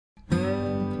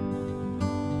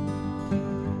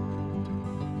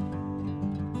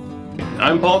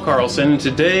I'm Paul Carlson, and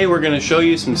today we're going to show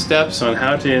you some steps on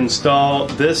how to install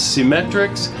this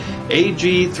Seametrics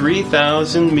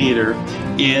AG3000 meter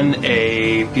in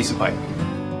a piece of pipe.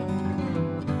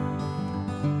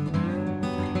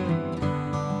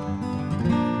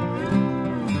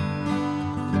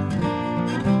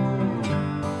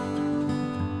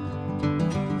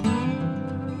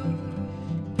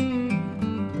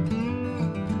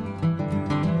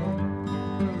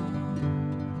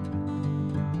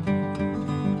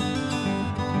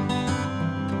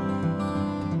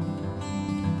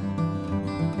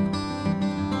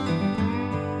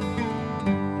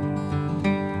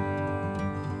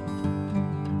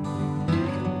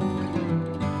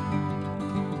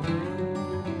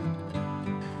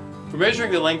 For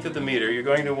measuring the length of the meter, you're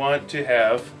going to want to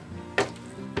have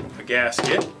a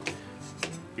gasket,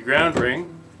 your ground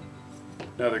ring,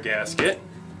 another gasket,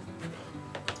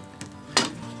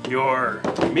 your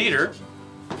meter,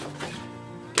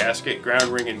 gasket, ground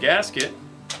ring, and gasket,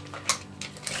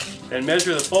 then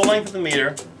measure the full length of the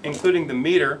meter, including the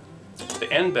meter,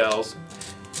 the end bells,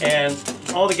 and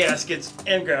all the gaskets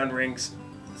and ground rings.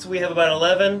 So we have about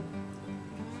 11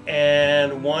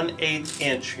 and 1/8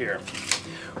 inch here.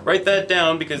 Write that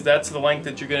down because that's the length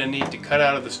that you're going to need to cut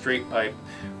out of the straight pipe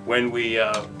when we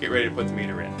get ready to put the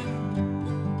meter in.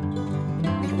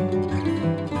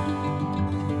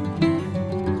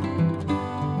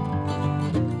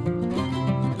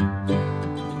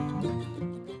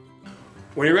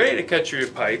 When you're ready to cut your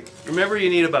pipe, remember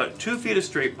you need about 2 feet of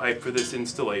straight pipe for this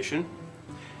installation.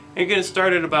 And you're going to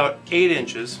start at about 8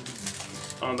 inches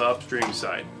on the upstream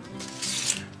side.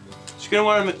 You're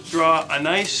going to want to draw a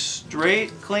nice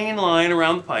straight clean line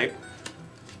around the pipe,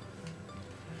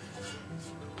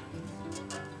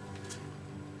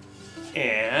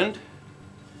 and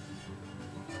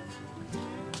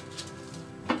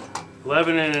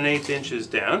 11 1/8 inches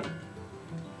down.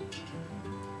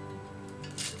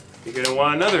 You're going to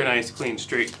want another nice clean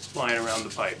straight line around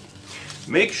the pipe.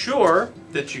 Make sure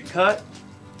that you cut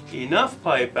enough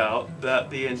pipe out that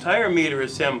the entire meter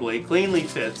assembly cleanly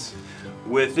fits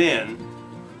within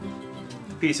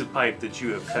the piece of pipe that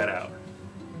you have cut out.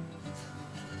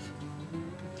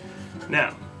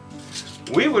 Now,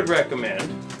 we would recommend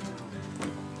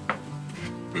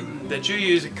that you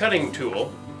use a cutting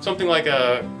tool, something like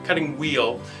a cutting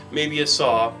wheel, maybe a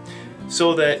saw,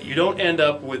 so that you don't end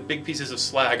up with big pieces of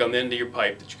slag on the end of your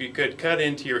pipe that you could cut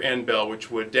into your end bell, which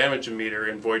would damage the meter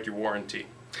and void your warranty.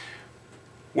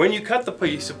 When you cut the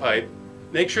piece of pipe,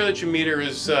 make sure that your meter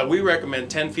is, we recommend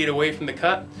 10 feet away from the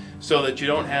cut so that you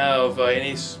don't have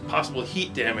any possible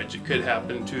heat damage that could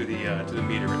happen to the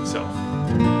meter itself.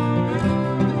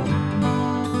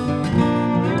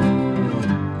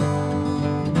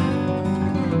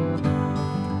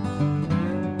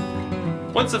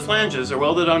 Once the flanges are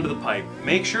welded onto the pipe,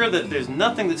 make sure that there's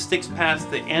nothing that sticks past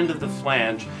the end of the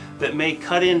flange that may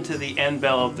cut into the end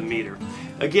bell of the meter.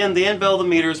 Again, the end bell of the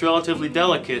meter is relatively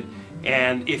delicate,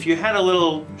 and if you had a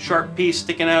little sharp piece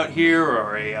sticking out here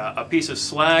or a piece of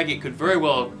slag, it could very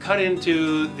well cut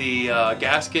into the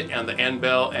gasket and the end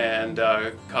bell and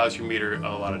cause your meter a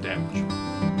lot of damage.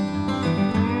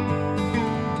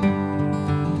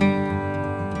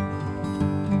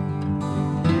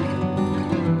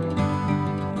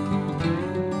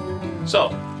 So,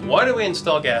 why do we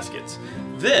install gaskets?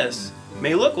 This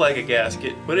may look like a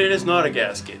gasket, but it is not a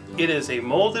gasket. It is a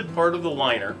molded part of the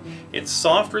liner. It's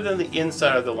softer than the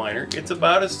inside of the liner. It's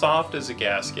about as soft as a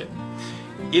gasket.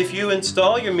 If you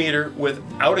install your meter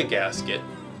without a gasket,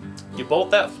 you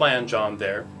bolt that flange on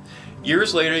there.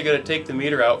 Years later, you're going to take the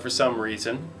meter out for some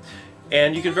reason,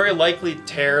 and you can very likely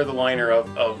tear the liner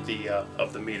of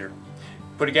the meter.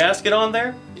 Put a gasket on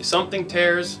there, if something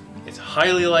tears, it's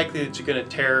highly likely that you're going to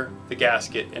tear the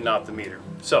gasket and not the meter.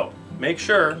 So make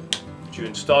sure that you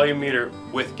install your meter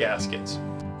with gaskets.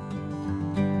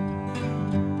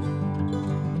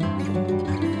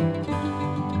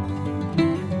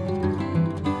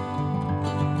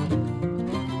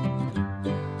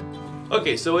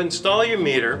 Okay, so install your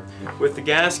meter with the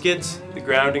gaskets, the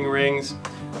grounding rings.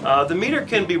 The meter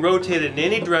can be rotated in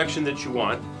any direction that you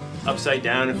want. Upside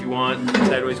down if you want,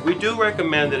 sideways. We do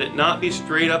recommend that it not be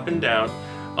straight up and down,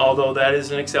 although that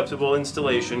is an acceptable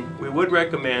installation. We would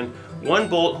recommend one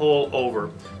bolt hole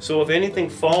over, so if anything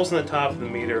falls on the top of the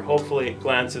meter, hopefully it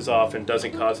glances off and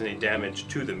doesn't cause any damage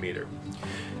to the meter.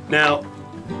 Now,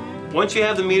 once you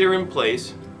have the meter in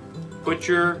place, put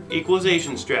your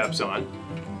equalization straps on,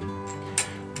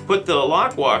 put the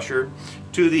lock washer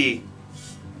to the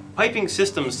piping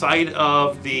system side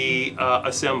of the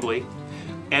assembly,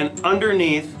 and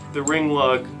underneath the ring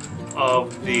lug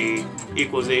of the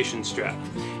equalization strap.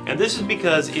 And this is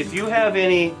because if you have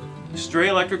any stray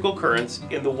electrical currents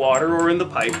in the water or in the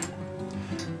pipe,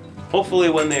 hopefully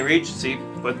when they reach, see,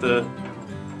 put the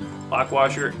lock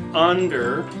washer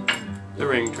under the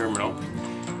ring terminal.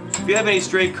 If you have any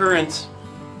stray currents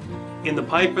in the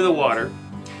pipe or the water,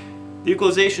 the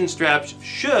equalization straps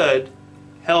should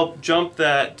help jump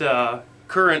that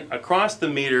current across the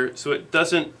meter so it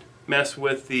doesn't mess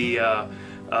with the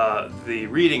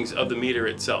readings of the meter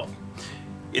itself.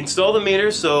 Install the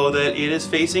meter so that it is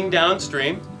facing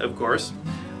downstream, of course,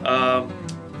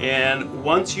 and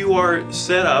once you are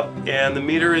set up and the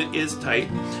meter is tight,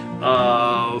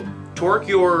 torque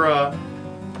your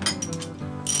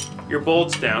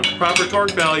bolts down. Proper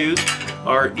torque values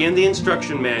are in the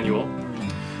instruction manual.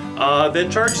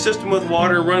 Then charge system with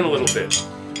water and run a little bit.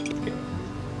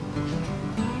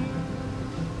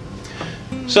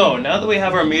 So now that we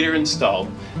have our meter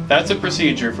installed, that's a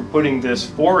procedure for putting this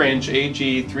 4-inch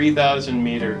AG3000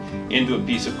 meter into a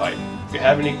piece of pipe. If you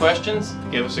have any questions,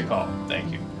 give us a call.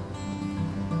 Thank you.